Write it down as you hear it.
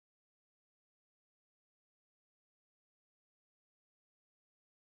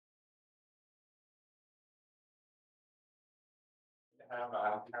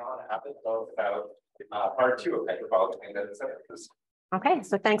Carolyn Abbott, both about part 2 of hyperbolically embeddedded subgroups. Okay,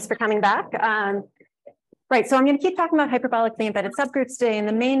 so thanks for coming back. Right, so I'm going to keep talking about hyperbolically embedded subgroups today, and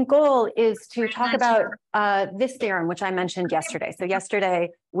the main goal is to talk about this theorem, which I mentioned yesterday. So yesterday,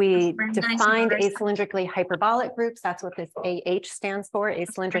 we defined acylindrically hyperbolic groups. That's what this AH stands for,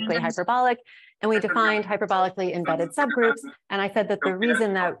 acylindrically hyperbolic. And we defined hyperbolically embedded subgroups. And I said that the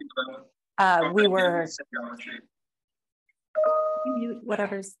reason that we were...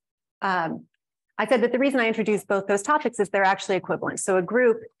 whatever's... I said that the reason I introduced both those topics is they're actually equivalent. So a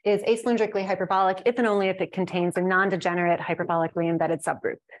group is acylindrically hyperbolic if and only if it contains a non-degenerate hyperbolically embedded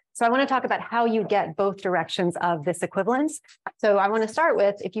subgroup. So I want to talk about how you get both directions of this equivalence. So I want to start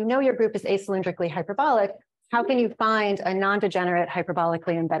with, if you know your group is acylindrically hyperbolic, how can you find a non-degenerate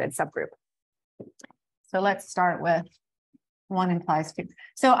hyperbolically embedded subgroup? So let's start with 1 implies 2.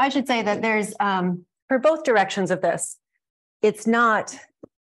 So I should say that there's, for both directions of this, it's not,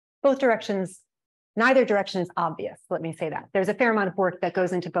 both directions, neither direction is obvious, let me say that. There's a fair amount of work that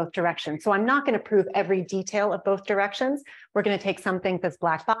goes into both directions. So I'm not going to prove every detail of both directions. We're going to take some things as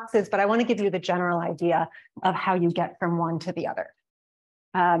black boxes, but I want to give you the general idea of how you get from one to the other.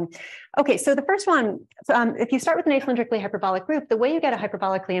 Okay, so the first one, if you start with an acylindrically hyperbolic group, the way you get a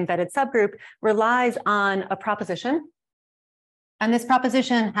hyperbolically embedded subgroup relies on a proposition. And this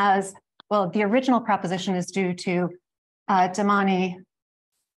proposition has, well, the original proposition is due to Damani,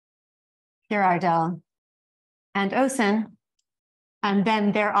 Girardel, and Osen. And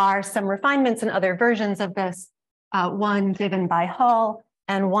then there are some refinements and other versions of this, one given by Hull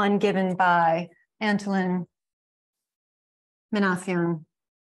and one given by Antolin, Minassian,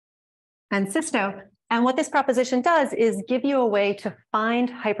 and Sisto. And what this proposition does is give you a way to find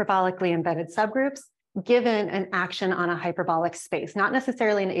hyperbolically embedded subgroups given an action on a hyperbolic space, not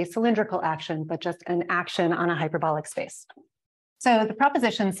necessarily an acylindrical action, but just an action on a hyperbolic space. So the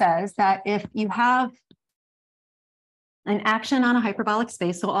proposition says that if you have an action on a hyperbolic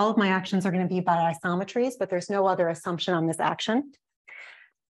space, so all of my actions are going to be by isometries, but there's no other assumption on this action.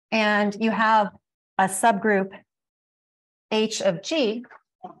 And you have a subgroup H of G,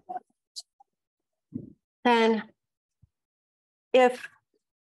 then if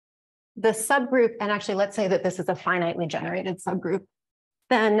the subgroup, and actually let's say that this is a finitely generated subgroup,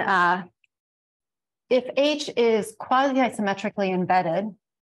 then if H is quasi-isometrically embedded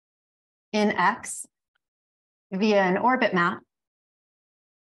in X via an orbit map,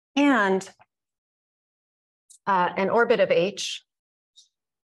 and an orbit of H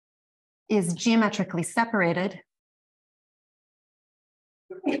is geometrically separated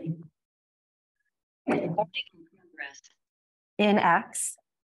in X,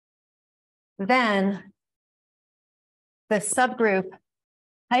 then the subgroup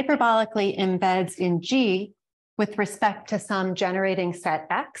hyperbolically embeds in G with respect to some generating set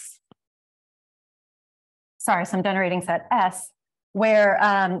X. Sorry, some generating set S,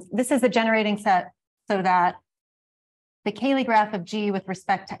 where this is a generating set so that the Cayley graph of G with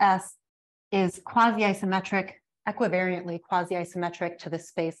respect to S is quasi-isometric, equivariantly quasi-isometric to the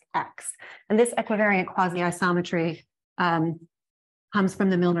space X. And this equivariant quasi-isometry comes from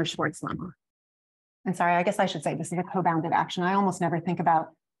the Milnor-Schwarz lemma. And sorry, I guess I should say this is a co-bounded action. I almost never think about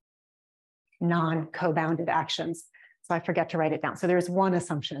non-co-bounded actions, so I forget to write it down. So there's one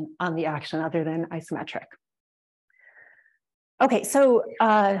assumption on the action other than isometric. Okay, so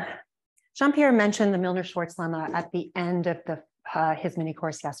Jean-Pierre mentioned the Milnor-Schwarz lemma at the end of his mini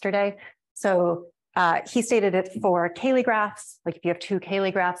course yesterday. So he stated it for Cayley graphs, like if you have 2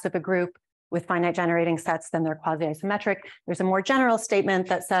 Cayley graphs of a group with finite generating sets, then they're quasi-isometric. There's a more general statement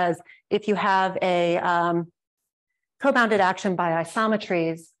that says if you have a co-bounded action by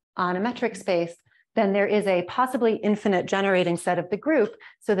isometries on a metric space, then there is a possibly infinite generating set of the group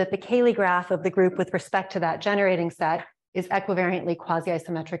so that the Cayley graph of the group with respect to that generating set is equivariantly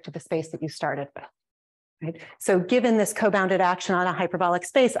quasi-isometric to the space that you started with. Right? So given this co-bounded action on a hyperbolic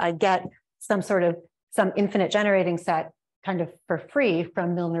space, I get some infinite generating set kind of for free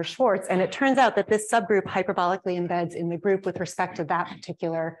from Milnor-Schwarz. And it turns out that this subgroup hyperbolically embeds in the group with respect to that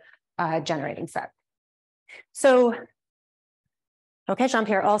particular generating set. So, okay,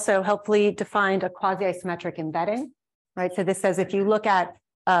 Jean-Pierre also helpfully defined a quasi-isometric embedding, right? So this says if you look at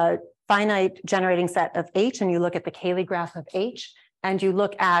a finite generating set of H and you look at the Cayley graph of H and you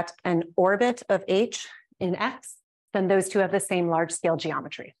look at an orbit of H in X, then those two have the same large scale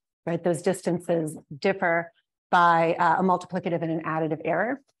geometry, right? Those distances differ by a multiplicative and an additive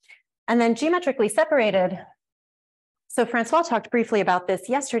error. And then geometrically separated. So Francois talked briefly about this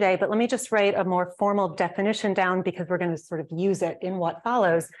yesterday, but let me just write a more formal definition down because we're going to sort of use it in what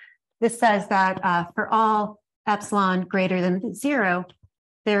follows. This says that for all epsilon greater than 0,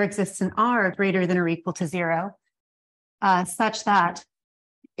 there exists an R greater than or equal to 0, such that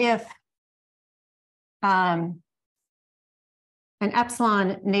if an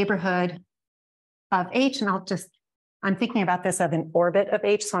epsilon neighborhood of H, and I'm thinking about this of an orbit of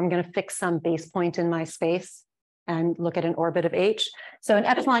H, so I'm going to fix some base point in my space and look at an orbit of H. So an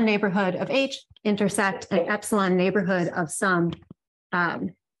epsilon neighborhood of H intersect an epsilon neighborhood of some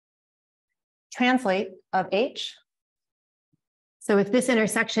translate of H. So if this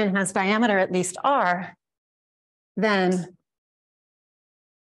intersection has diameter at least R, then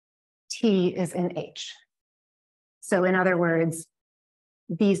T is in H. So in other words,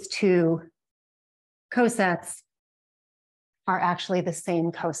 these two cosets are actually the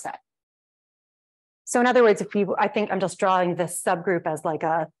same coset. So in other words, I think I'm just drawing this subgroup as like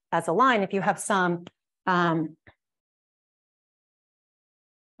as a line. If you have some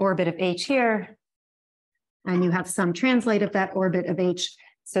orbit of H here, and you have some translate of that orbit of H.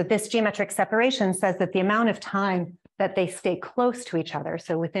 So this geometric separation says that the amount of time that they stay close to each other,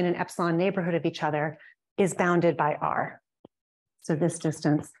 so within an epsilon neighborhood of each other, is bounded by R. So this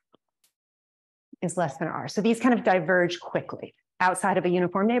distance is less than R. So these kind of diverge quickly. Outside of a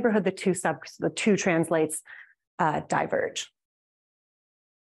uniform neighborhood, the two translates diverge.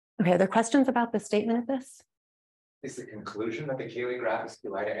 Okay, are there questions about the statement of this? Is the conclusion that the Cayley graph is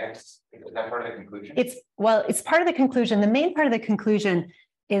Q I to X? Is that part of the conclusion? It's part of the conclusion. The main part of the conclusion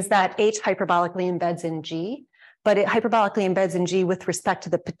is that H hyperbolically embeds in G, but it hyperbolically embeds in G with respect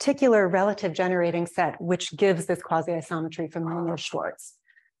to the particular relative generating set, which gives this quasi-isometry from Milnor-Schwarz.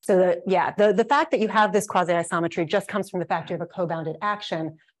 So the fact that you have this quasi-isometry just comes from the fact you have a co-bounded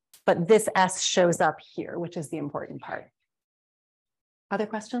action, but this S shows up here, which is the important part. Other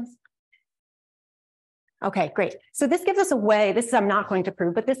questions? Okay, great. So this gives us a way, I'm not going to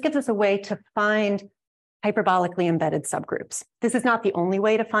prove, but this gives us a way to find hyperbolically embedded subgroups. This is not the only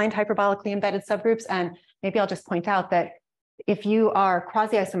way to find hyperbolically embedded subgroups. And maybe I'll just point out that if you are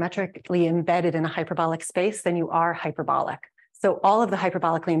quasi-isometrically embedded in a hyperbolic space, then you are hyperbolic. So all of the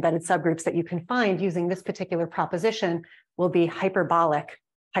hyperbolically embedded subgroups that you can find using this particular proposition will be hyperbolically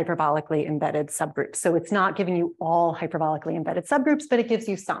embedded subgroups. So it's not giving you all hyperbolically embedded subgroups, but it gives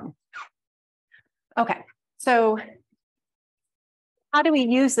you some. Okay, so how do we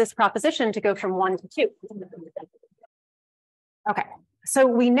use this proposition to go from 1 to 2? Okay, so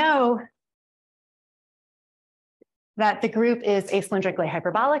we know that the group is acylindrically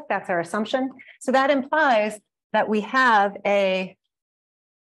hyperbolic. That's our assumption. So that implies that we have a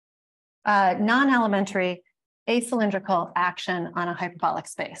non-elementary acylindrical action on a hyperbolic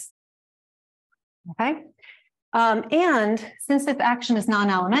space. Okay, and since this action is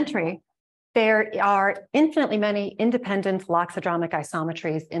non-elementary, there are infinitely many independent loxodromic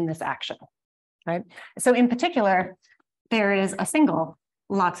isometries in this action, right? So in particular, there is a single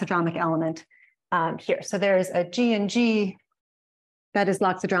loxodromic element here. So there's a G and G that is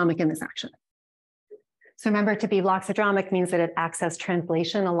loxodromic in this action. So remember, to be loxodromic means that it acts as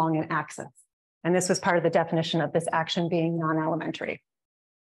translation along an axis. And this was part of the definition of this action being non-elementary.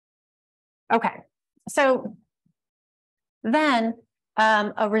 Okay, so then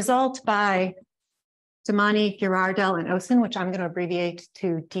a result by Domani, Girardel, and Osen, which I'm going to abbreviate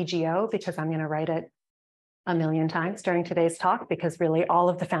to DGO because I'm going to write it a million times during today's talk, because really all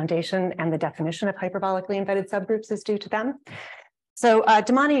of the foundation and the definition of hyperbolically embedded subgroups is due to them. So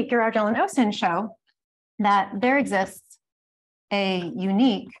Domani, Girardel, and Osen show that there exists a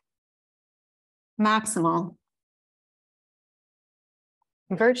unique maximal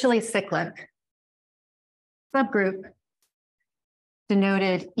virtually cyclic subgroup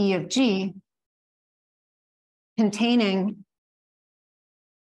denoted E of G containing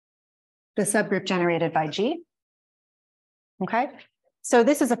the subgroup generated by G. Okay, so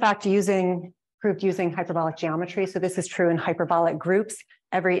this is a fact proved using hyperbolic geometry. So this is true in hyperbolic groups.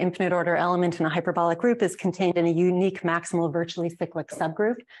 Every infinite order element in a hyperbolic group is contained in a unique maximal virtually cyclic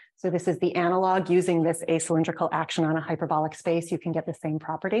subgroup. So this is the analog using this acylindrical action on a hyperbolic space. You can get the same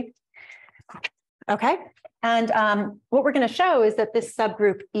property. Okay, and what we're going to show is that this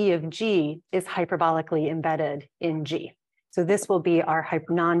subgroup E of G is hyperbolically embedded in G. So this will be our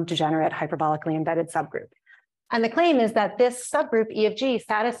non-degenerate hyperbolically embedded subgroup. And the claim is that this subgroup E of G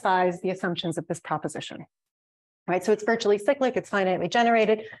satisfies the assumptions of this proposition. Right, so it's virtually cyclic, it's finitely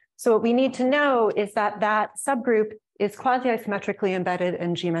generated. So what we need to know is that that subgroup is quasi-isometrically embedded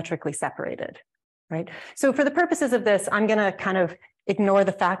and geometrically separated. Right, so for the purposes of this, I'm going to kind of ignore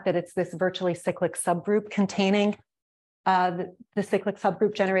the fact that it's this virtually cyclic subgroup containing the cyclic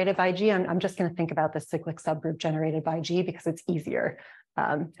subgroup generated by G. I'm just going to think about the cyclic subgroup generated by G because it's easier,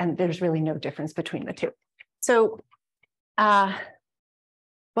 and there's really no difference between the two. So, well,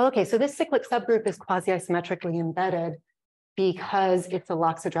 okay, so this cyclic subgroup is quasi-isometrically embedded because it's a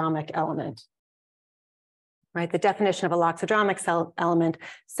loxodromic element, right? The definition of a loxodromic cell element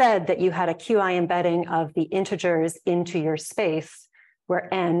said that you had a QI embedding of the integers into your space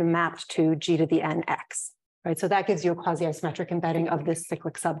where n mapped to g to the nx, right? So that gives you a quasi-isometric embedding of this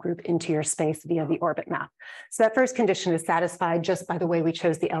cyclic subgroup into your space via the orbit map. So that first condition is satisfied just by the way we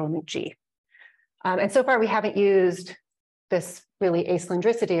chose the element g. And so far we haven't used this really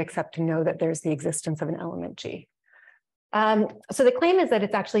acylindricity except to know that there's the existence of an element g. So the claim is that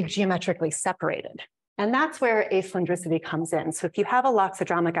it's actually geometrically separated. And that's where acylindricity comes in. So if you have a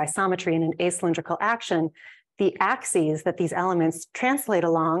loxodromic isometry in an acylindrical action, the axes that these elements translate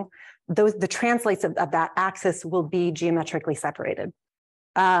along, the translates of that axis will be geometrically separated.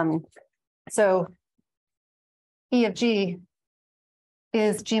 So E of G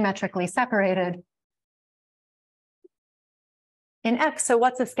is geometrically separated in X. So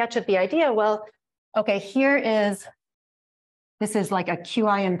what's a sketch of the idea? Well, okay, this is like a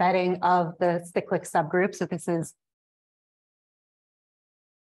QI embedding of the cyclic subgroup. So this is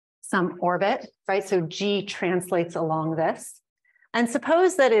some orbit, right? So G translates along this. And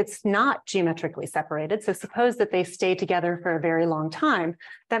suppose that it's not geometrically separated. So suppose that they stay together for a very long time.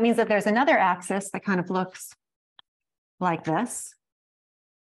 That means that there's another axis that kind of looks like this.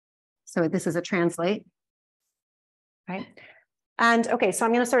 So this is a translate, right? And okay, so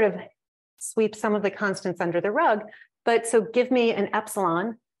I'm going to sort of sweep some of the constants under the rug. But so give me an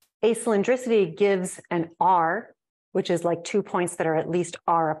epsilon. Acylindricity gives an R, which is like 2 points that are at least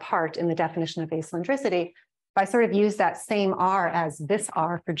R apart in the definition of acylindricity. If I sort of use that same R as this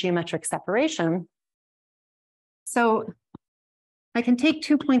R for geometric separation, so I can take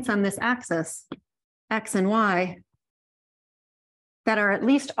 2 points on this axis, X and Y, that are at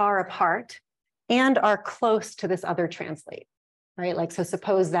least R apart and are close to this other translate, right? Like, so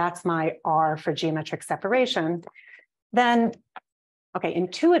suppose that's my R for geometric separation. Then, okay,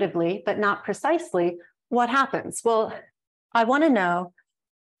 intuitively, but not precisely, what happens? Well, I want to know,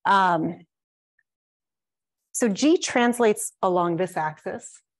 so G translates along this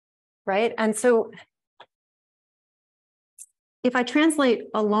axis, right? And so if I translate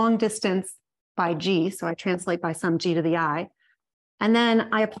a long distance by G, so I translate by some G to the I, and then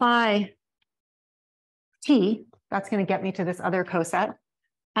I apply T, that's going to get me to this other coset,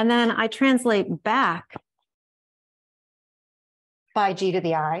 and then I translate back by G to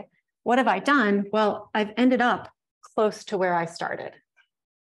the I, what have I done? Well, I've ended up close to where I started,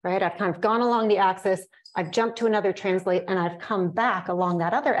 right? I've kind of gone along the axis, I've jumped to another translate, and I've come back along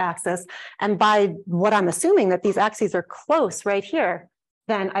that other axis. And by what I'm assuming that these axes are close right here,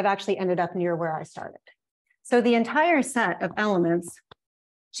 then I've actually ended up near where I started. So the entire set of elements,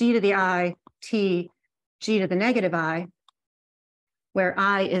 G to the I, T, G to the negative I, where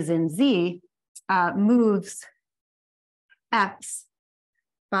I is in Z, moves X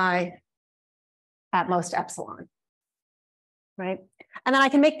by at most epsilon, right? And then I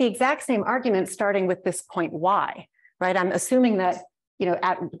can make the exact same argument starting with this point Y, right? I'm assuming that, you know,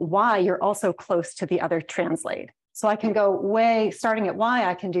 at Y, you're also close to the other translate. So I can go starting at Y,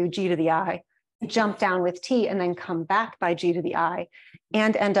 I can do G to the I, jump down with T, and then come back by G to the I,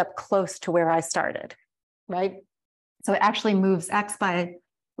 and end up close to where I started, right? So it actually moves X by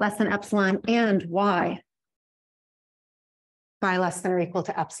less than epsilon and Y by less than or equal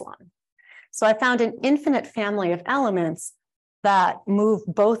to epsilon. So I found an infinite family of elements that move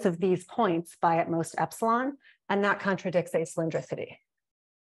both of these points by at most epsilon, and that contradicts acylindricity.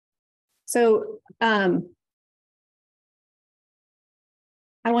 So I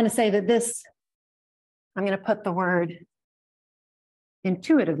want to say that this, I'm going to put the word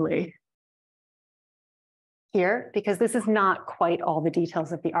intuitively here, because this is not quite all the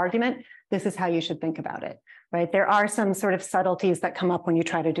details of the argument. This is how you should think about it, right? There are some sort of subtleties that come up when you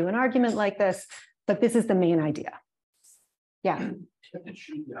try to do an argument like this, but this is the main idea. Yeah. You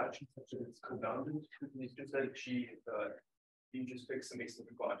just fix some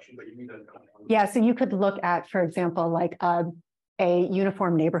acyclical action, but you need a. Yeah, so you could look at, for example, like a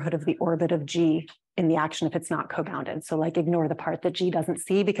uniform neighborhood of the orbit of G in the action if it's not co-bounded. So like ignore the part that G doesn't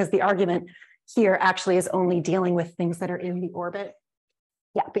see, because the argument here actually is only dealing with things that are in the orbit.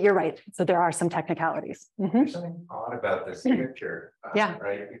 Yeah, but you're right. So there are some technicalities. There's something odd about this picture, yeah,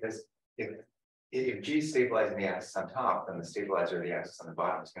 right? Because if G is stabilizing the axis on top, then the stabilizer of the axis on the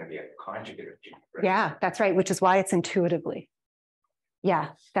bottom is going to be a conjugate of G. Right? Yeah, that's right, which is why it's intuitively. Yeah,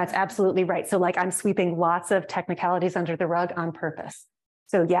 that's absolutely right. So like I'm sweeping lots of technicalities under the rug on purpose.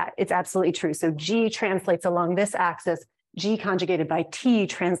 So yeah, it's absolutely true. So G translates along this axis, G conjugated by T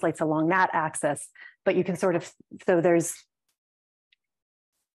translates along that axis. but you can sort of, so there's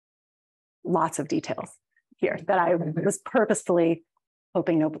lots of details here that I was purposefully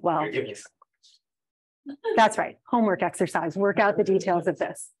hoping no, well, You're giving us- that's right. Homework exercise, work out the details of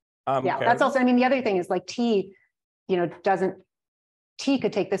this. Yeah, that's also, I mean, the other thing is like T, you know, T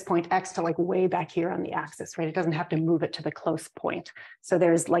could take this point X to like way back here on the axis, right? It doesn't have to move it to the close point. So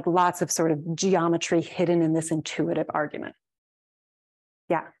there's like lots of sort of geometry hidden in this intuitive argument.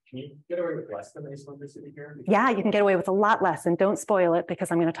 Yeah. Can you get away with less than acylindricity here? Yeah, you can get away with a lot less, and don't spoil it because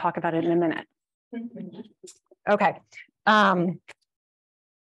I'm going to talk about it in a minute. Okay.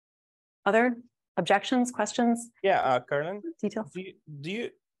 Other objections, questions, Yeah, Carolyn, details? do you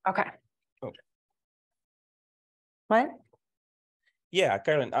Okay. Oh. What? yeah,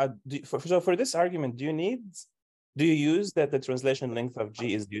 Carolyn, so for this argument, do you use that the translation length of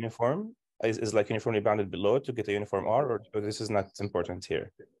G is uniform, is like uniformly bounded below to get a uniform R, or this is not important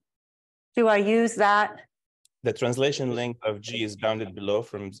here? Do I use that? The translation length of G is bounded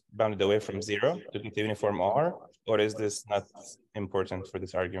away from 0 to get a uniform R, or is this not important for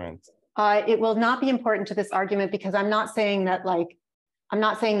this argument? It will not be important to this argument because I'm not saying that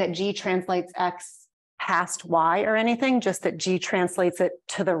G translates X past Y or anything, just that G translates it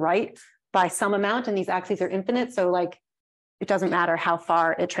to the right by some amount, and these axes are infinite. So like, it doesn't matter how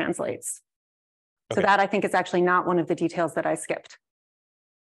far it translates. So Okay. that I think is actually not one of the details that I skipped.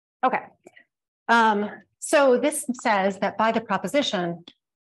 Okay. So this says that by the proposition,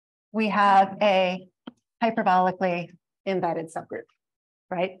 we have a hyperbolically embedded subgroup,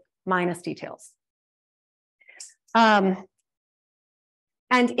 right? Minus details. And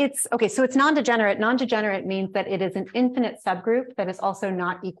it's, okay, so it's non-degenerate. Non-degenerate means that it is an infinite subgroup that is also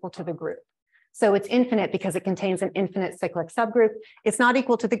not equal to the group. So it's infinite because it contains an infinite cyclic subgroup. It's not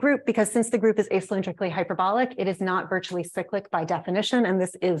equal to the group because since the group is acylindrically hyperbolic, it is not virtually cyclic by definition, and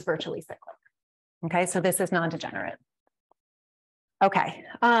this is virtually cyclic. Okay, so this is non-degenerate. Okay,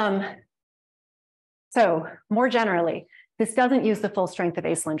 so more generally, this doesn't use the full strength of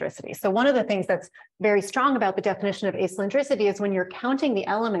acylindricity. So one of the things that's very strong about the definition of acylindricity is when you're counting the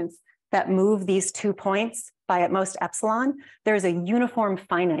elements that move these 2 points by at most epsilon, there's a uniform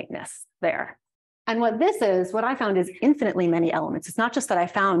finiteness there. And what this is, what I found is infinitely many elements. It's not just that I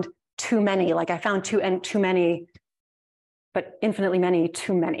found too many, like I found too many, but infinitely many,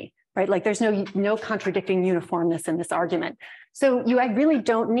 too many, right? Like there's no contradicting uniformness in this argument. So I really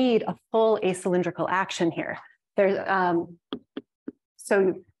don't need a full acylindrical action here. There's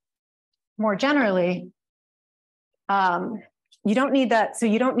so more generally, you don't need that. So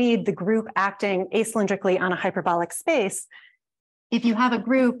you don't need the group acting acylindrically on a hyperbolic space. If you have a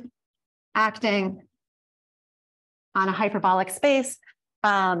group acting on a hyperbolic space,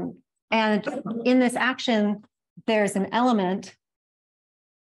 and in this action, there's an element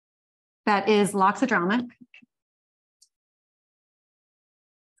that is loxodromic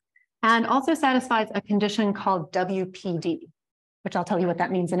and also satisfies a condition called WPD, which I'll tell you what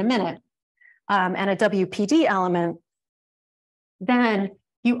that means in a minute. And a WPD element, then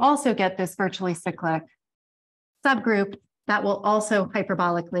you also get this virtually cyclic subgroup that will also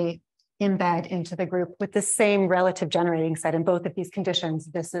hyperbolically embed into the group with the same relative generating set. In both of these conditions,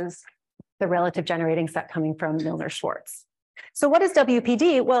 this is the relative generating set coming from Milnor-Schwarz. So what is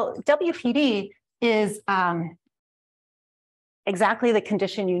WPD? Well, WPD is exactly the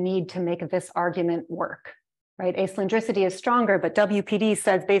condition you need to make this argument work, right? Acylindricity is stronger, but WPD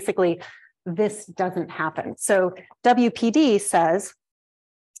says basically this doesn't happen. So WPD says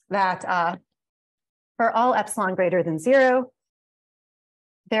that for all epsilon greater than 0,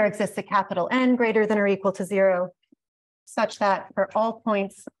 there exists a capital N greater than or equal to 0, such that for all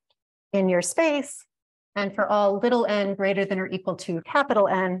points in your space and for all little n greater than or equal to capital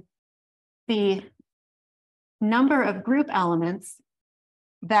N, the number of group elements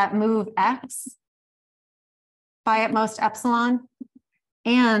that move X by at most epsilon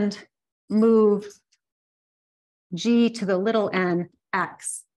and move G to the little n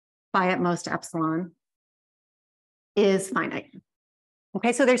X by at most epsilon is finite.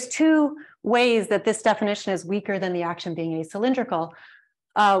 Okay, so there's 2 ways that this definition is weaker than the action being acylindrical.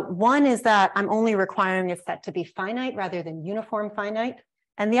 One is that I'm only requiring a set to be finite rather than uniform finite.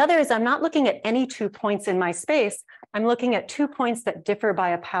 And the other is I'm not looking at any 2 points in my space. I'm looking at 2 points that differ by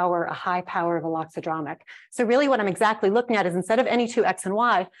a high power of a loxodromic. So really what I'm exactly looking at is instead of any 2 X and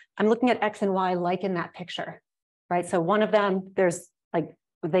Y, I'm looking at X and Y like in that picture, right? So one of them, there's like,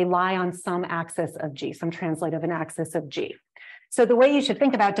 they lie on some axis of G, some translative an axis of G. So the way you should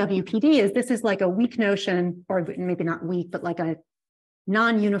think about WPD is this is like a weak notion, or maybe not weak, but like a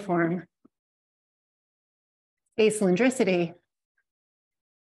non-uniform acylindricity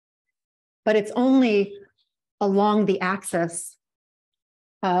but it's only along the axis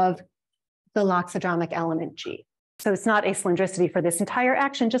of the loxodromic element G. So it's not acylindricity for this entire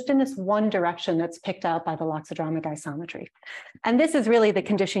action, just in this one direction that's picked out by the loxodromic isometry. And this is really the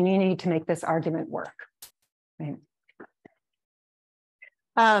condition you need to make this argument work. Right?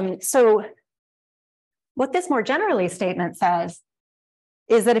 So what this more generally statement says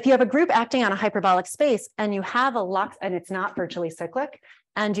is that if you have a group acting on a hyperbolic space and you have a and it's not virtually cyclic,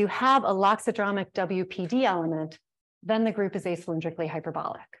 and you have a loxodromic WPD element, then the group is acylindrically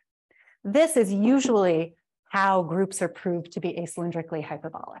hyperbolic. This is usually how groups are proved to be acylindrically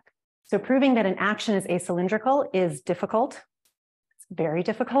hyperbolic. So proving that an action is acylindrical is difficult. It's very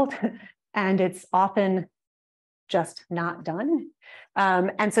difficult, and it's often just not done.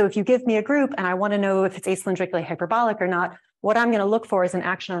 And so if you give me a group and I want to know if it's acylindrically hyperbolic or not, what I'm going to look for is an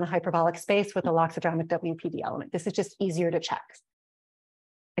action on a hyperbolic space with a loxodromic WPD element. This is just easier to check.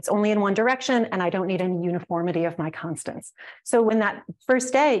 It's only in one direction, and I don't need any uniformity of my constants. So when that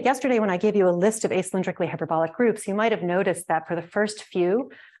first day, yesterday, when I gave you a list of acylindrically hyperbolic groups, you might have noticed that for the first few,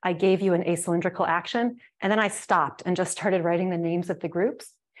 I gave you an acylindrical action, and then I stopped and just started writing the names of the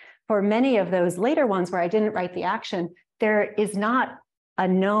groups. For many of those later ones where I didn't write the action, there is not a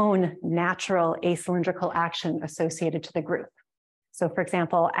known natural acylindrical action associated to the group. So for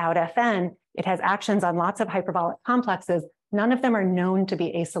example, out Fn, it has actions on lots of hyperbolic complexes. None of them are known to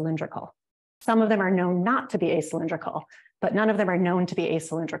be acylindrical. Some of them are known not to be acylindrical, but none of them are known to be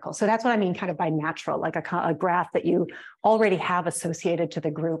acylindrical. So that's what I mean kind of by natural, like a graph that you already have associated to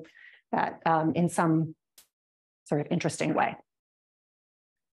the group that in some sort of interesting way.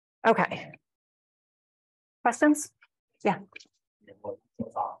 Okay. Questions? Yeah.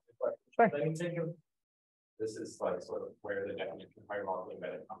 Sure. Let me think of this is like sort of where the definition of hyperbolically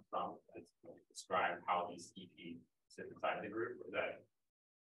embedded comes from. It's describe how these EP sit inside the group, or that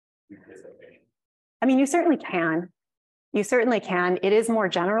I mean, you certainly can. You certainly can. It is more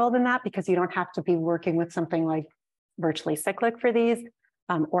general than that because you don't have to be working with something like virtually cyclic for these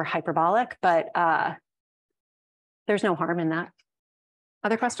or hyperbolic, but there's no harm in that.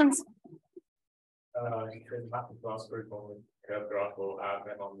 Other questions? Class group on the graph will add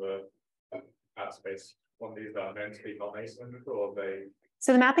them on the add space. One of these are meant to be non-acylindrical, or they.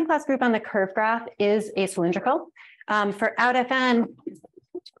 So the mapping class group on the curve graph is acylindrical. For out Fn,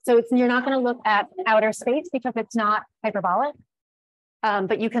 so you're not going to look at outer space because it's not hyperbolic.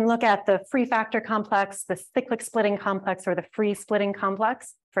 But you can look at the free factor complex, the cyclic splitting complex, or the free splitting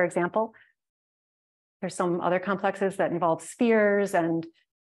complex, for example. There's some other complexes that involve spheres and,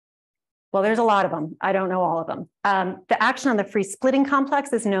 well, there's a lot of them. I don't know all of them. The action on the free splitting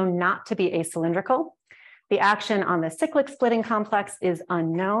complex is known not to be acylindrical. The action on the cyclic splitting complex is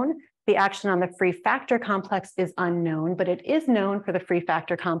unknown. The action on the free factor complex is unknown, but it is known for the free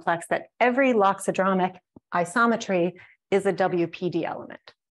factor complex that every loxodromic isometry is a WPD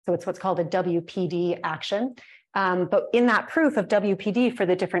element. So it's what's called a WPD action. But in that proof of WPD for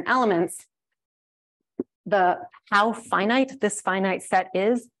the different elements, how finite this finite set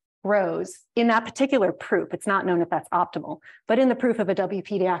is grows in that particular proof. It's not known if that's optimal, but in the proof of a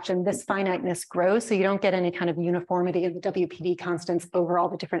WPD action, this finiteness grows, so you don't get any kind of uniformity in the WPD constants over all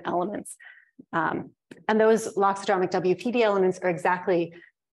the different elements. And those loxodromic WPD elements are exactly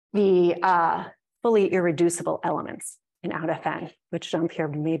the fully irreducible elements in out Fn, which Jean-Pierre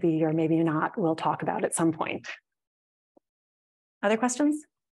maybe or maybe not will talk about at some point. Other questions?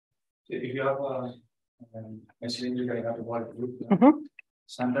 If you have a cylindrical hyperbolic group,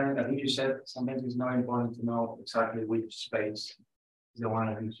 sometimes, I think you said, sometimes it's not important to know exactly which space is the one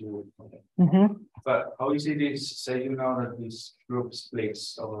that you But how is it is, say you know that this group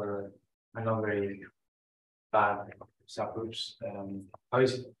splits over another bad subgroups, how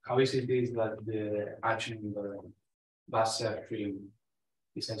is it is that the action in the last tree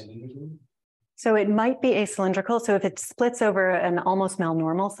is acylindrical? So it might be acylindrical. So if it splits over an almost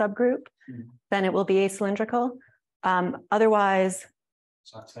malnormal subgroup, then it will be acylindrical. Otherwise,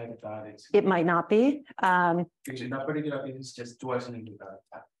 so outside of that, it might not be. Because in that particular case, it's just two acylindrical.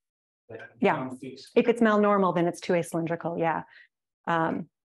 Yeah, if it's malnormal, then it's two acylindrical. Yeah.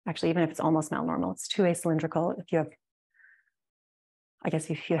 Actually, even if it's almost malnormal, it's two acylindrical. If you have, I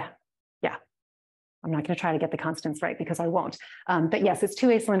guess if you, yeah. I'm not going to try to get the constants right because I won't. But yes, it's two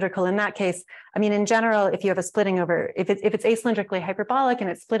acylindrical in that case. I mean, in general, if you have a splitting over, if it's acylindrically hyperbolic and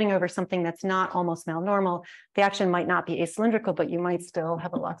it's splitting over something that's not almost malnormal, the action might not be acylindrical, but you might still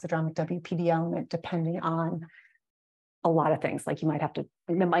have a loxodromic WPD element depending on a lot of things. Like you might have to,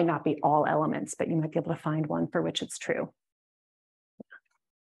 it might not be all elements, but you might be able to find one for which it's true.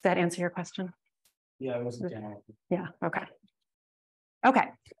 Does that answer your question? Yeah, it was general. Yeah, okay. Okay.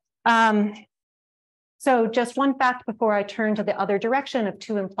 So just one fact before I turn to the other direction of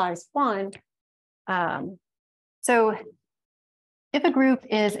 2 implies 1. So if a group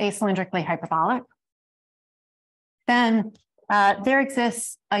is acylindrically hyperbolic, then there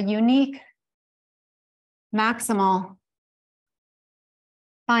exists a unique maximal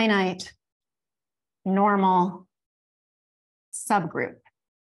finite normal subgroup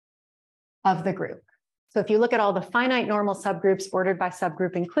of the group. So if you look at all the finite normal subgroups ordered by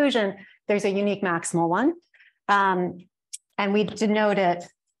subgroup inclusion, there's a unique maximal one. And we denote it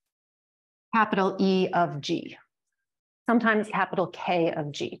capital E of G, sometimes capital K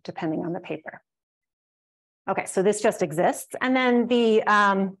of G, depending on the paper. Okay, so this just exists. And then the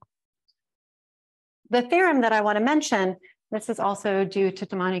theorem that I want to mention, this is also due to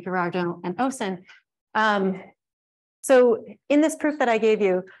Domani, Gerardo, and Osen. So in this proof that I gave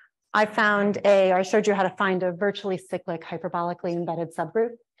you, I showed you how to find a virtually cyclic hyperbolically embedded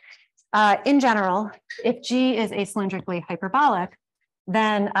subgroup. In general, if G is acylindrically hyperbolic,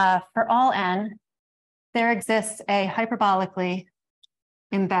 then for all n, there exists a hyperbolically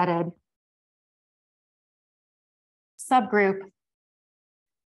embedded subgroup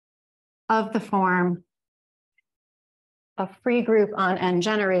of the form of free group on n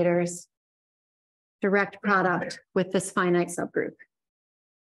generators direct product with this finite subgroup,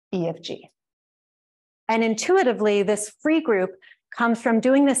 E of G. And intuitively, this free group comes from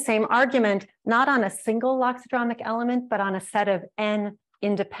doing the same argument, not on a single loxodromic element, but on a set of n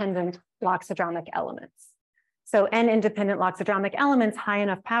independent loxodromic elements. So n independent loxodromic elements, high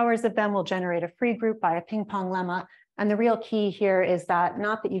enough powers of them will generate a free group by a ping pong lemma. And the real key here is that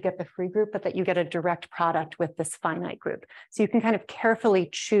not that you get the free group, but that you get a direct product with this finite group. So you can kind of carefully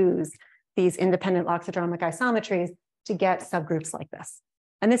choose these independent loxodromic isometries to get subgroups like this.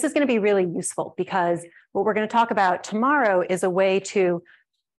 And this is going to be really useful because what we're going to talk about tomorrow is a way to,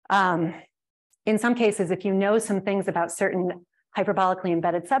 in some cases, if you know some things about certain hyperbolically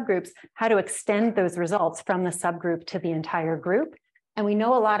embedded subgroups, how to extend those results from the subgroup to the entire group. And we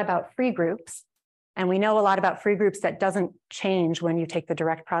know a lot about free groups, and we know a lot about free groups that doesn't change when you take the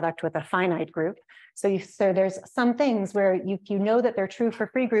direct product with a finite group. So there's some things where you know that they're true for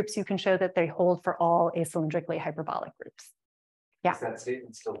free groups, you can show that they hold for all acylindrically hyperbolic groups. Yeah. Is that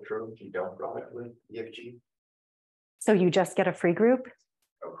statement still true if you don't product with E of G? So you just get a free group?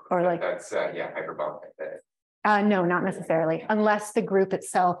 Oh, or like that's yeah, hyperbolic. No, not necessarily, unless the group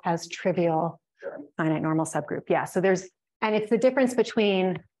itself has trivial finite normal subgroup. Yeah, so and it's the difference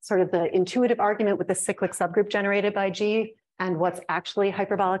between sort of the intuitive argument with the cyclic subgroup generated by G and what's actually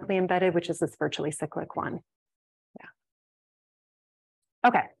hyperbolically embedded, which is this virtually cyclic one. Yeah.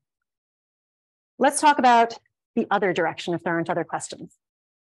 Okay. Let's talk about the other direction if there aren't other questions.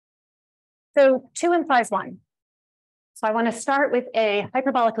 So 2 implies 1. So I want to start with a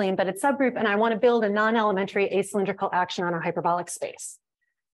hyperbolically embedded subgroup, and I want to build a non-elementary acylindrical action on a hyperbolic space.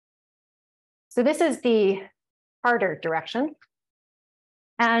 So this is the harder direction.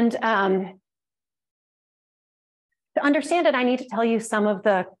 And to understand it, I need to tell you some of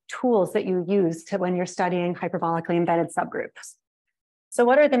the tools that you use when you're studying hyperbolically embedded subgroups. So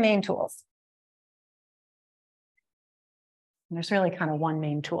what are the main tools? And there's really kind of one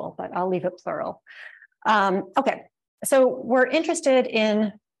main tool, but I'll leave it plural. Okay. So we're interested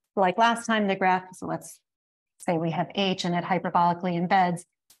in, like last time, the graph. So let's say we have H and it hyperbolically embeds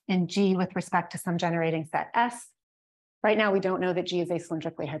in G with respect to some generating set S. Right now, we don't know that G is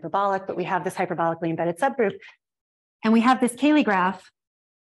acylindrically hyperbolic, but we have this hyperbolically embedded subgroup. And we have this Cayley graph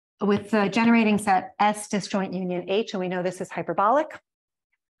with the generating set S disjoint union H, and we know this is hyperbolic.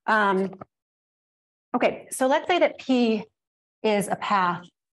 Okay, so let's say that P is a path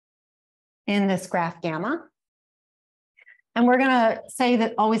in this graph gamma. And we're going to say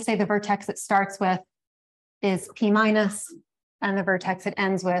that, always say the vertex it starts with is P minus, and the vertex it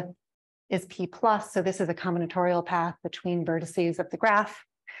ends with is P plus. So this is a combinatorial path between vertices of the graph.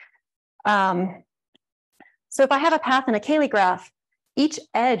 So if I have a path in a Cayley graph, each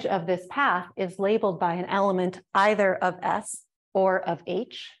edge of this path is labeled by an element either of S or of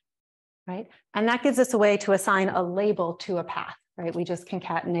H, right? And that gives us a way to assign a label to a path, right? We just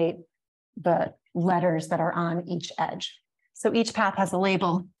concatenate the letters that are on each edge. So each path has a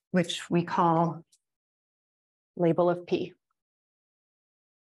label, which we call label of P.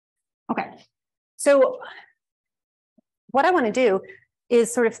 Okay, so what I want to do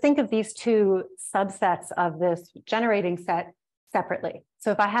is sort of think of these two subsets of this generating set separately.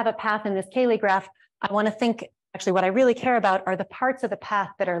 So if I have a path in this Cayley graph, I want to think, actually what I really care about are the parts of the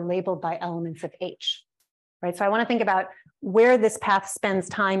path that are labeled by elements of H, right? So I want to think about where this path spends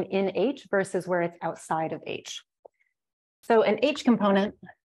time in H versus where it's outside of H. So an H component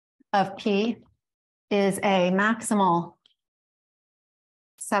of P is a maximal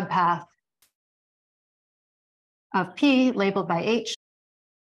subpath of P labeled by H,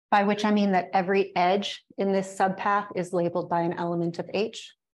 by which I mean that every edge in this subpath is labeled by an element of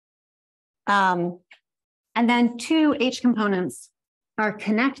H. And then two H components are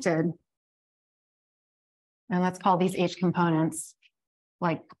connected. And let's call these H components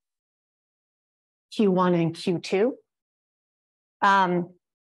like Q1 and Q2.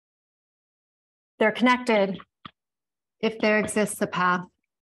 They're connected if there exists a path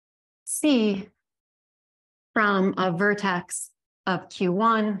C from a vertex of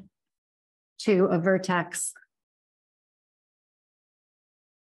Q1 to a vertex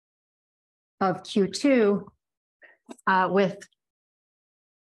of Q2 with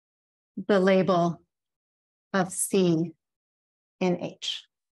the label of C in H,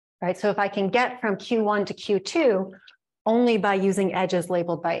 right? So if I can get from Q1 to Q2 only by using edges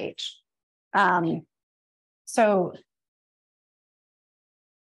labeled by H. So, I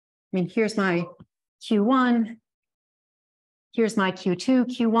mean, here's my Q1, here's my Q2.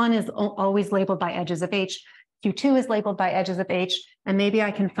 Q1 is always labeled by edges of H. Q2 is labeled by edges of H, and maybe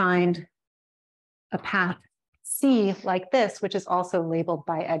I can find a path C like this, which is also labeled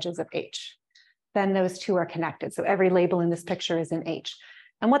by edges of H. Then those two are connected. So every label in this picture is in H.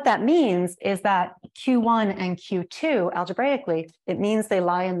 And what that means is that Q1 and Q2, algebraically, it means they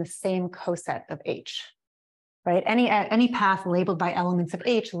lie in the same coset of H, right? Any path labeled by elements of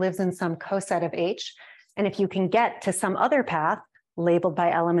H lives in some coset of H. And if you can get to some other path labeled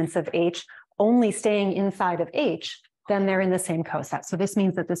by elements of H, only staying inside of H, then they're in the same coset. So this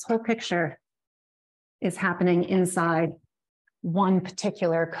means that this whole picture is happening inside one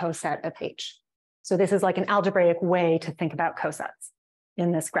particular coset of H. So this is like an algebraic way to think about cosets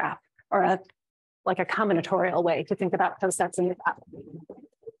in this graph, or like a combinatorial way to think about cosets in the graph.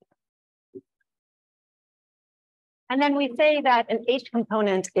 And then we say that an H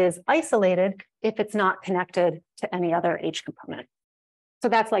component is isolated if it's not connected to any other H component. So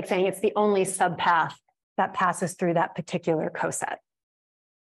that's like saying it's the only subpath that passes through that particular coset.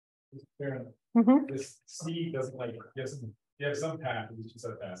 This C doesn't like, you have some path, which is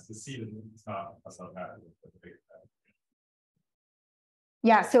subpath. The C is not a subpath.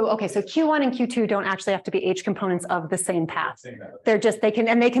 Yeah, so okay, so Q1 and Q2 don't actually have to be H components of the same path. They're just, they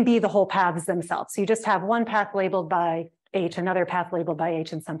can be the whole paths themselves. So you just have one path labeled by H, another path labeled by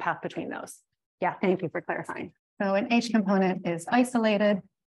H, and some path between those. Yeah, thank you for clarifying. So an H component is isolated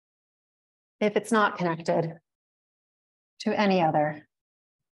if it's not connected to any other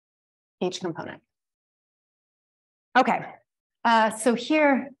H component. Okay, so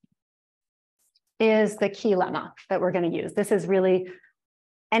here is the key lemma that we're going to use. This is really,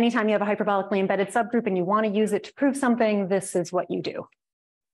 anytime you have a hyperbolically embedded subgroup and you want to use it to prove something, this is what you do.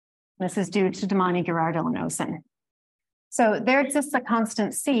 This is due to Damani, Girardo, and Osen. So there exists a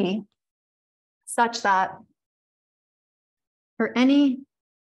constant C such that for any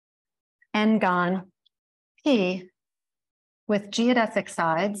n-gon P with geodesic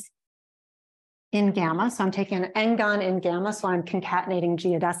sides in gamma, so I'm taking an n-gon in gamma, so I'm concatenating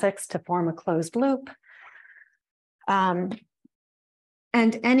geodesics to form a closed loop. And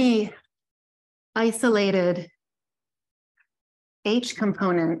any isolated H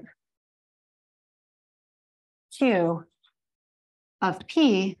component Q of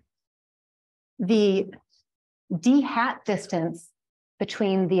P, the d hat distance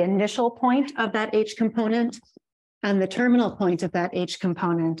between the initial point of that H component and the terminal point of that H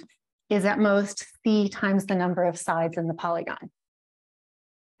component is at most C times the number of sides in the polygon.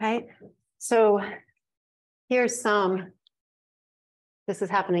 Right? So here's some. This is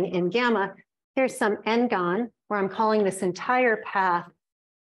happening in gamma. Here's some n-gon where I'm calling this entire path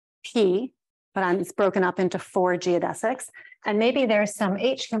P, but it's broken up into 4 geodesics. And maybe there's some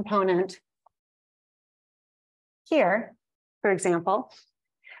H component here, for example.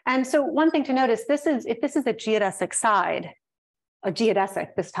 And so one thing to notice, if this is a geodesic side, a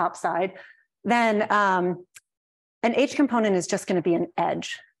geodesic, this top side, then an H component is just going to be an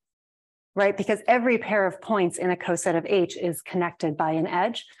edge. Right, because every pair of points in a coset of H is connected by an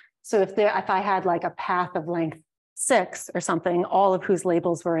edge. So if I had like a path of length 6 or something, all of whose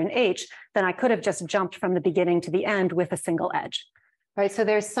labels were in H, then I could have just jumped from the beginning to the end with a single edge. Right, so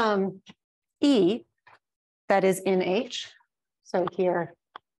there's some E that is in H. So here,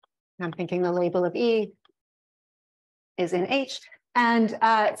 I'm thinking the label of E is in H. And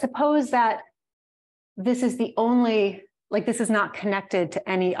suppose that this is the only, like this is not connected to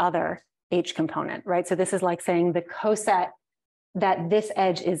any other H component, right? So this is like saying the coset that this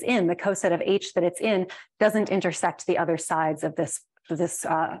edge is in, the coset of H that it's in, doesn't intersect the other sides of this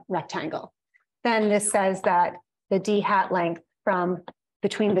rectangle. Then this says that the d hat length from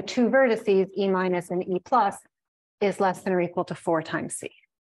between the two vertices, E minus and E plus, is less than or equal to 4 times C.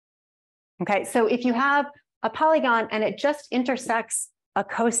 Okay, so if you have a polygon and it just intersects a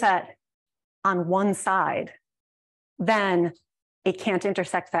coset on one side, then it can't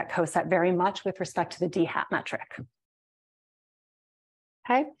intersect that coset very much with respect to the d hat metric.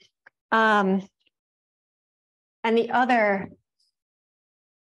 Okay, and the other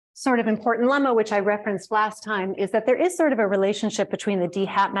sort of important lemma, which I referenced last time, is that there is sort of a relationship between the d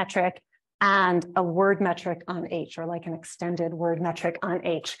hat metric and a word metric on H, or like an extended word metric on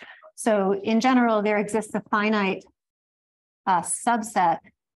H. So in general, there exists a finite subset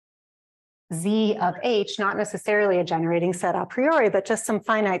Z of H, not necessarily a generating set a priori, but just some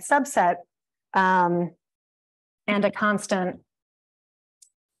finite subset and a constant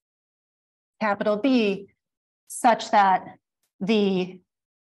capital B, such that the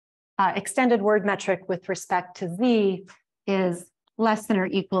extended word metric with respect to Z is less than or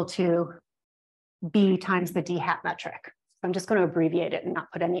equal to B times the d hat metric. So I'm just going to abbreviate it and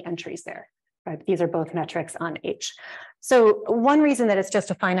not put any entries there. Right? These are both metrics on H. So one reason that it's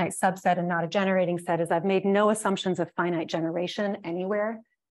just a finite subset and not a generating set is I've made no assumptions of finite generation anywhere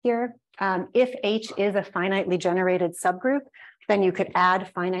here. If H is a finitely generated subgroup, then you could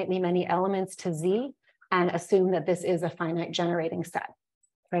add finitely many elements to Z and assume that this is a finite generating set,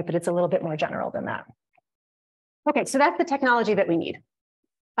 right? But it's a little bit more general than that. Okay, so that's the technology that we need.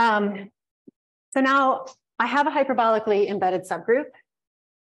 So now I have a hyperbolically embedded subgroup.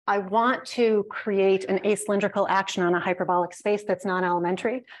 I want to create an acylindrical action on a hyperbolic space that's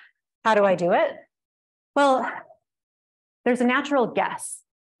non-elementary. How do I do it? Well, there's a natural guess,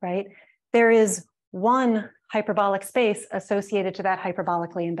 right? There is one hyperbolic space associated to that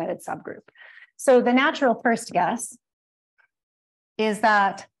hyperbolically embedded subgroup. So the natural first guess is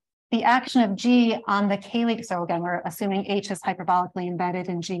that the action of G on the Cayley, so again, we're assuming H is hyperbolically embedded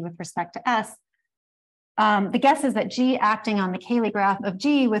in G with respect to S. The guess is that G acting on the Cayley graph of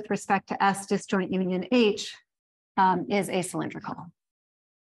G with respect to S disjoint union H is acylindrical.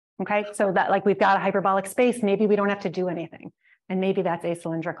 Okay, so that like we've got a hyperbolic space, maybe we don't have to do anything, and maybe that's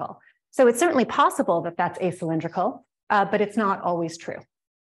acylindrical. So it's certainly possible that that's acylindrical, but it's not always true.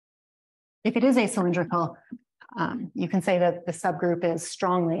 If it is acylindrical, you can say that the subgroup is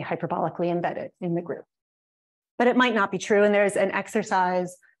strongly hyperbolically embedded in the group. But it might not be true, and there's an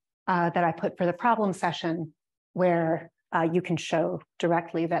exercise that I put for the problem session where you can show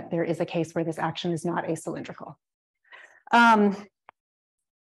directly that there is a case where this action is not acylindrical. But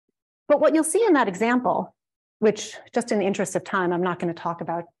what you'll see in that example, which just in the interest of time, I'm not going to talk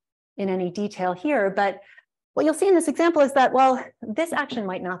about in any detail here, but what you'll see in this example is that, well, this action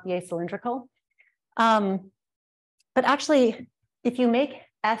might not be acylindrical. But actually, if you make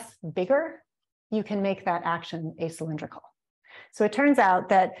S bigger, you can make that action acylindrical. So it turns out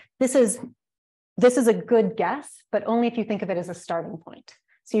that this is a good guess, but only if you think of it as a starting point.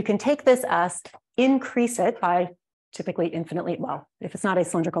 So you can take this S, increase it by typically infinitely, well, if it's not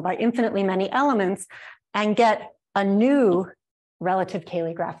acylindrical, by infinitely many elements, and get a new relative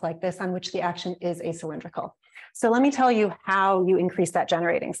Cayley graph like this on which the action is acylindrical. So let me tell you how you increase that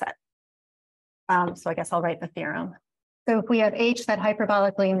generating set. So I guess I'll write the theorem. So if we have H that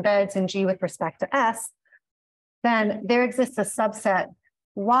hyperbolically embeds in G with respect to S, then there exists a subset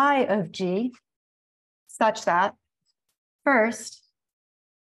Y of G such that first,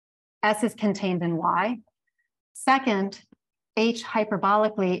 S is contained in Y. Second, H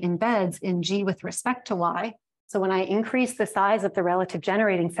hyperbolically embeds in G with respect to Y. So when I increase the size of the relative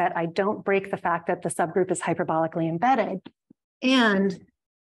generating set, I don't break the fact that the subgroup is hyperbolically embedded. And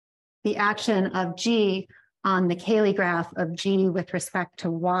the action of G on the Cayley graph of G with respect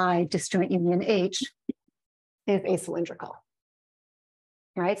to Y disjoint union H is acylindrical,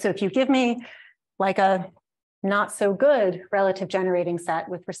 right? So if you give me like a not so good relative generating set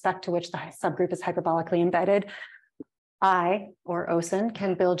with respect to which the subgroup is hyperbolically embedded, I, or OSIN,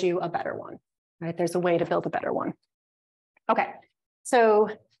 can build you a better one, right? There's a way to build a better one. Okay, so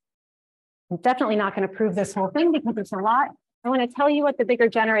I'm definitely not going to prove this whole thing because it's a lot. I want to tell you what the bigger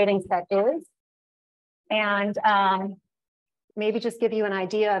generating set is, and maybe just give you an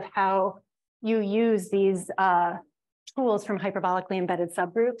idea of how you use these tools from hyperbolically embedded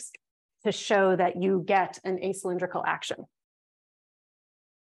subgroups to show that you get an acylindrical action.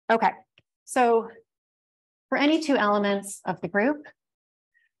 Okay, so for any two elements of the group,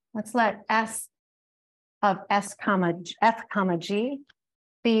 let's let S of S comma F comma G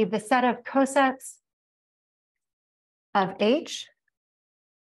be the set of cosets of H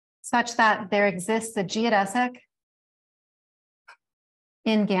such that there exists a geodesic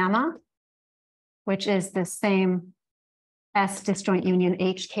in gamma, which is the same S disjoint union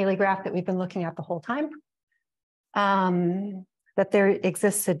H Cayley graph that we've been looking at the whole time, that there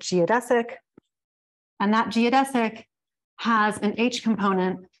exists a geodesic, and that geodesic has an H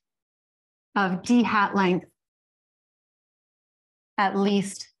component of d hat length at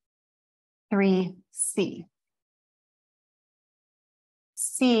least 3c.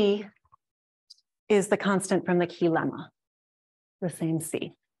 C is the constant from the key lemma, the same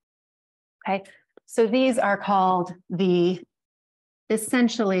C. Okay, so these are called the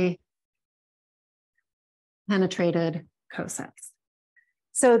essentially penetrated cosets.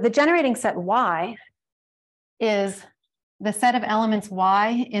 So the generating set Y is the set of elements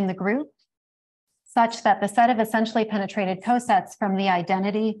Y in the group such that the set of essentially penetrated cosets from the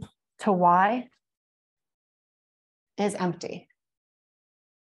identity to Y is empty,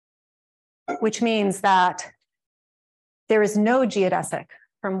 which means that there is no geodesic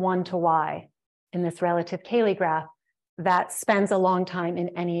from 1 to Y in this relative Cayley graph that spends a long time in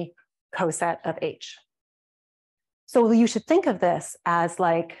any coset of H. So you should think of this as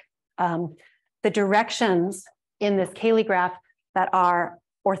like the directions in this Cayley graph that are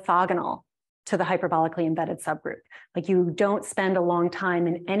orthogonal to the hyperbolically embedded subgroup. Like you don't spend a long time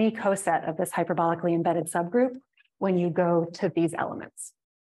in any coset of this hyperbolically embedded subgroup when you go to these elements,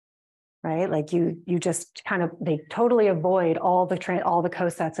 right? Like you just kind of, they totally avoid all the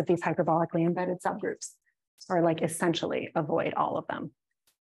cosets of these hyperbolically embedded subgroups, or like essentially avoid all of them.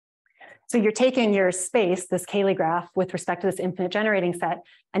 So you're taking your space, this Cayley graph, with respect to this infinite generating set,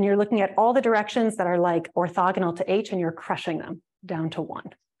 and you're looking at all the directions that are like orthogonal to H, and you're crushing them down to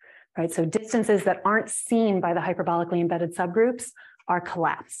 1, right? So distances that aren't seen by the hyperbolically embedded subgroups are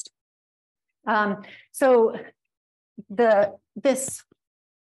collapsed. So this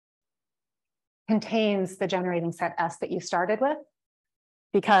contains the generating set S that you started with,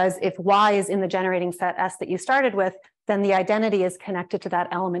 because if Y is in the generating set S that you started with, then the identity is connected to that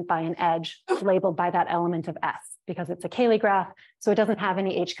element by an edge labeled by that element of S, because it's a Cayley graph, so it doesn't have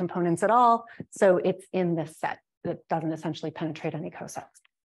any H components at all, so it's in this set that doesn't essentially penetrate any cosets.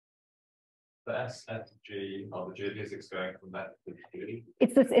 The S and G, all the geodesics going from that to G.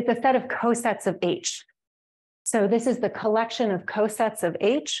 It's a set of cosets of H. So this is the collection of cosets of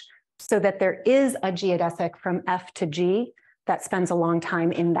H, so that there is a geodesic from F to G that spends a long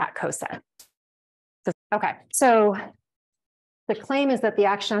time in that coset. Okay, so the claim is that the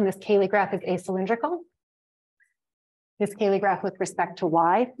action on this Cayley graph is acylindrical. This Cayley graph with respect to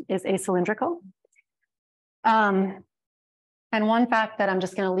Y is acylindrical. And one fact that I'm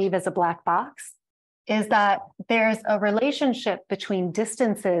just going to leave as a black box is that there's a relationship between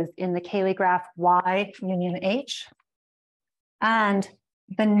distances in the Cayley graph Y union H and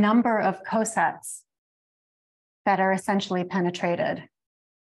the number of cosets that are essentially penetrated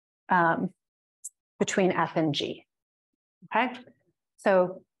between F and G. Okay,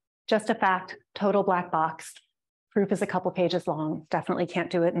 so just a fact, total black box. Proof is a couple pages long. Definitely can't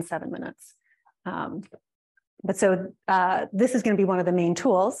do it in 7 minutes. But so this is going to be one of the main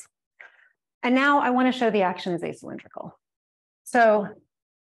tools. And now I want to show the action is acylindrical. So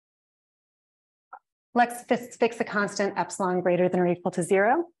let's fix a constant epsilon greater than or equal to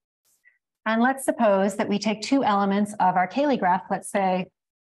 0. And let's suppose that we take 2 elements of our Cayley graph. Let's say,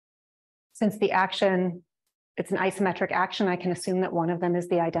 since the action, it's an isometric action, I can assume that one of them is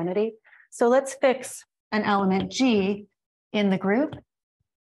the identity. So let's fix an element G in the group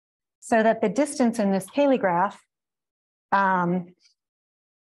so that the distance in this Cayley graph,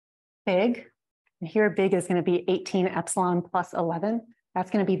 big, and here big is going to be 18 epsilon plus 11. That's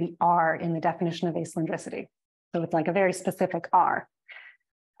going to be the R in the definition of acylindricity. So it's like a very specific R.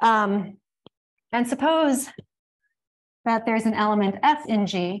 And suppose that there's an element F in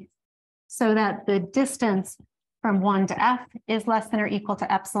G so that the distance from 1 to F is less than or equal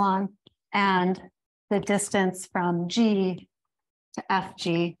to epsilon, and the distance from G to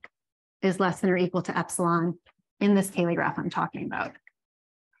FG is less than or equal to epsilon in this Cayley graph I'm talking about.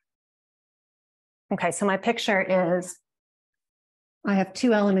 Okay, so my picture is I have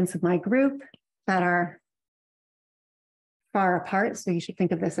 2 elements of my group that are far apart, so you should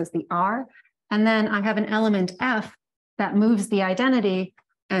think of this as the R. And then I have an element F that moves the identity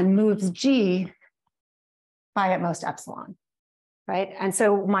and moves G by at most epsilon, right? And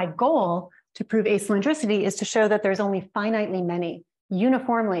so my goal to prove acylindricity is to show that there's only finitely many,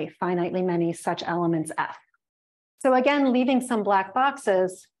 uniformly finitely many such elements F. So again, leaving some black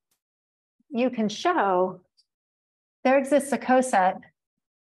boxes, you can show there exists a coset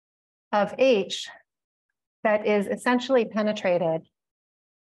of H that is essentially penetrated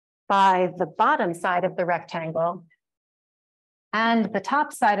by the bottom side of the rectangle and the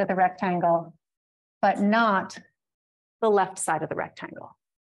top side of the rectangle, but not the left side of the rectangle.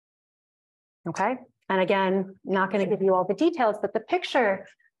 Okay, and again, not going to give you all the details, but the picture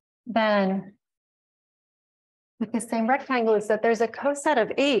then with the same rectangle is that there's a coset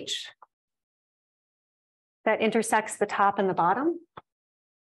of H that intersects the top and the bottom.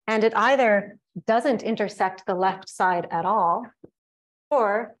 And it either doesn't intersect the left side at all,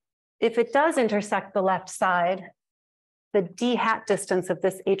 or if it does intersect the left side, the d hat distance of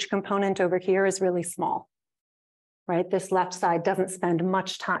this H component over here is really small, right? This left side doesn't spend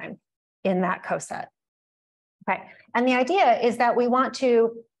much time in that coset. Okay, and the idea is that we want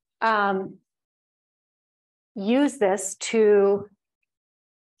to use this to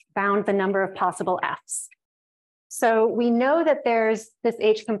bound the number of possible Fs. So we know that there's this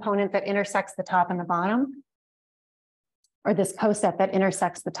H component that intersects the top and the bottom, or this coset that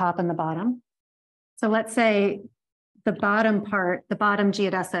intersects the top and the bottom. So let's say the bottom part, the bottom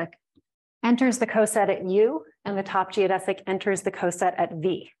geodesic, enters the coset at U, and the top geodesic enters the coset at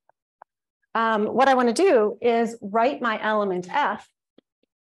V. What I want to do is write my element F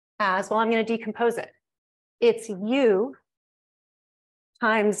as, well, I'm going to decompose it. It's U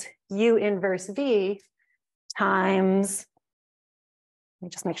times U inverse V times, let me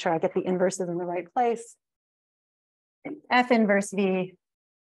just make sure I get the inverses in the right place, F inverse V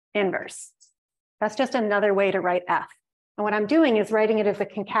inverse. That's just another way to write F. And what I'm doing is writing it as a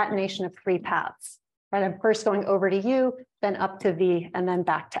concatenation of three paths. Right? I'm first going over to U, then up to V, and then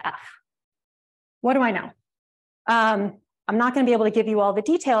back to F. What do I know? I'm not going to be able to give you all the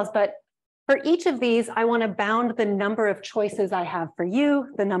details, but for each of these, I want to bound the number of choices I have for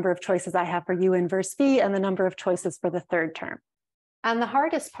U, the number of choices I have for U inverse V, and the number of choices for the third term. And the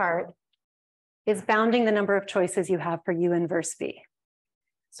hardest part is bounding the number of choices you have for U inverse V.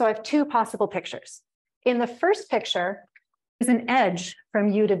 So I have two possible pictures. In the first picture, there's an edge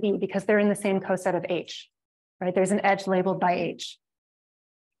from U to V because they're in the same coset of H, right? There's an edge labeled by H.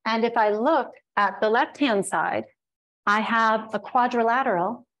 And if I look at the left-hand side, I have a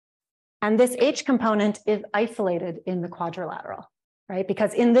quadrilateral, and this H component is isolated in the quadrilateral, right?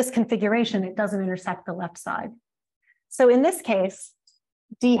 Because in this configuration, it doesn't intersect the left side. So in this case,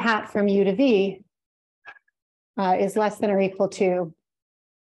 d hat from U to V is less than or equal to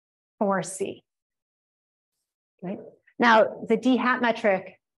 4c, right? Now, the d hat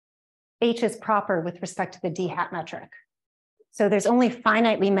metric, H is proper with respect to the d hat metric. So there's only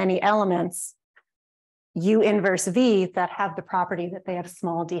finitely many elements, U inverse V, that have the property that they have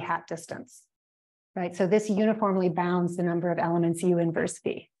small d hat distance, right? So this uniformly bounds the number of elements U inverse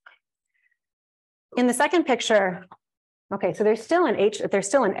V. In the second picture, okay, so there's still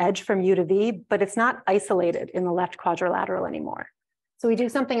an edge from U to V, but it's not isolated in the left quadrilateral anymore. So we do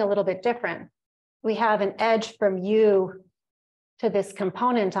something a little bit different. We have an edge from U to this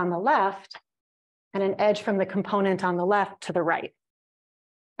component on the left, and an edge from the component on the left to the right.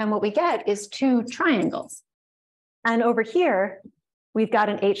 And what we get is two triangles. And over here, we've got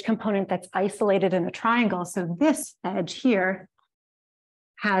an H component that's isolated in a triangle. So this edge here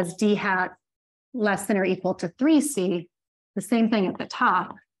has d hat less than or equal to 3c, the same thing at the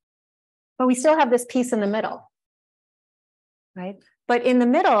top. But we still have this piece in the middle, right? But in the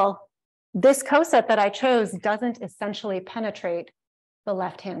middle, this coset that I chose doesn't essentially penetrate the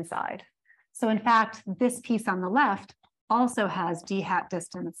left-hand side. So in fact, this piece on the left also has d hat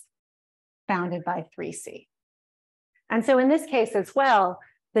distance bounded by 3c. And so in this case as well,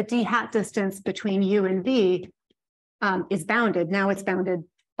 the d hat distance between U and V is bounded. Now it's bounded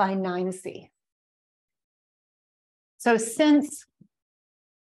by 9c. So since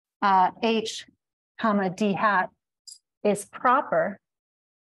H comma d hat is proper,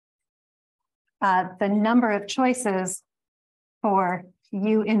 the number of choices for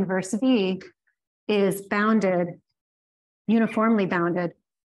U inverse V is bounded, uniformly bounded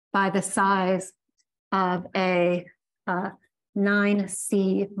by the size of a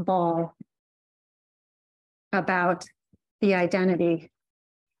 9c ball about the identity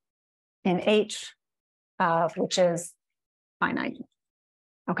in H, which is finite.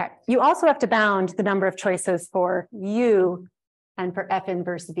 Okay, you also have to bound the number of choices for U and for F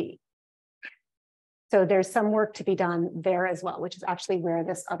inverse V. So there's some work to be done there as well, which is actually where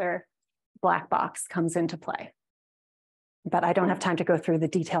this other black box comes into play. But I don't have time to go through the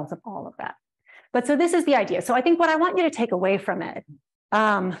details of all of that. But so this is the idea. So I think what I want you to take away from it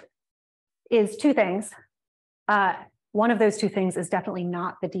is two things. One of those two things is definitely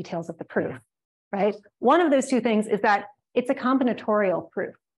not the details of the proof, right? One of those two things is that it's a combinatorial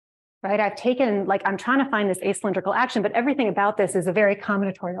proof. right? I've taken, like, I'm trying to find this acylindrical action, but everything about this is a very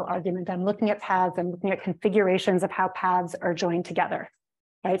combinatorial argument. I'm looking at paths, I'm looking at configurations of how paths are joined together,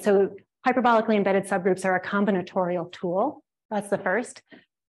 right? So hyperbolically embedded subgroups are a combinatorial tool. That's the first.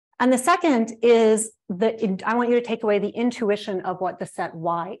 And the second is I want you to take away the intuition of what the set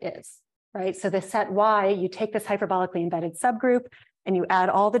Y is, right? So the set Y, you take this hyperbolically embedded subgroup and you add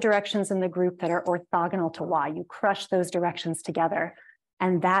all the directions in the group that are orthogonal to Y. You crush those directions together,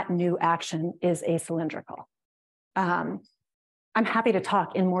 and that new action is acylindrical. I'm happy to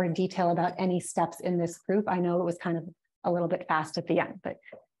talk in more detail about any steps in this group. I know it was kind of a little bit fast at the end, but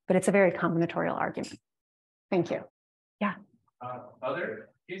it's a very combinatorial argument. Thank you. Yeah. Other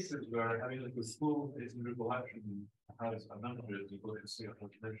cases where having like a school acylindrical action has a number of you can see a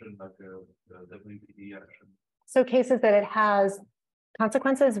function like the WPD action. So cases that it has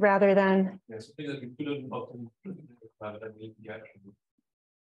consequences rather than. Yes, I think that you couldn't often WPD action.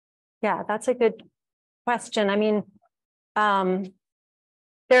 Yeah, that's a good question. I mean,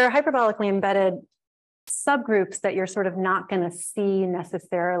 there are hyperbolically embedded subgroups that you're sort of not going to see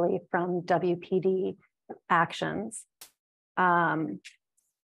necessarily from WPD actions. I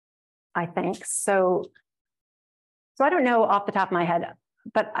think so. So I don't know off the top of my head,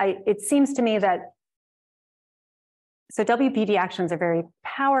 but it seems to me that so WPD actions are very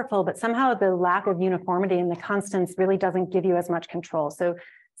powerful, but somehow the lack of uniformity in the constants really doesn't give you as much control. So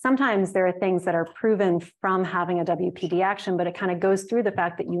sometimes there are things that are proven from having a WPD action, but it kind of goes through the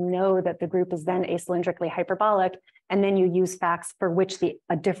fact that you know that the group is then acylindrically hyperbolic, and then you use facts for which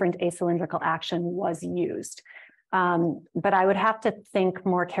a different acylindrical action was used. But I would have to think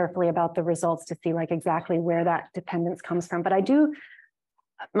more carefully about the results to see like exactly where that dependence comes from. But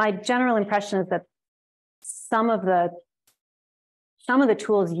my general impression is that some of the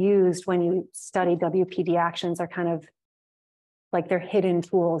tools used when you study WPD actions are kind of like they're hidden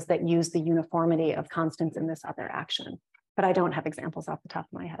tools that use the uniformity of constants in this other action. But I don't have examples off the top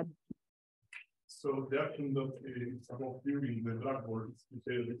of my head. So the action that is about viewing the blackboard, you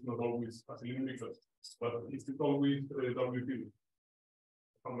say that it's not always acylindrical, but is it always WPD?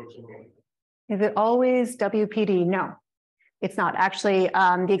 Is it always WPD? No, it's not. Actually,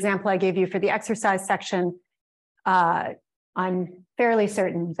 the example I gave you for the exercise section, I'm fairly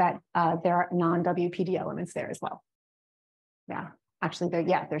certain that there are non-WPD elements there as well. Yeah, actually,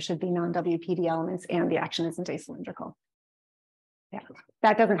 there should be non-WPD elements and the action isn't acylindrical. Yeah,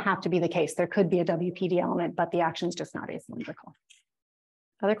 that doesn't have to be the case. There could be a WPD element, but the action is just not acylindrical.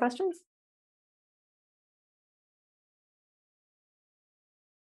 Other questions?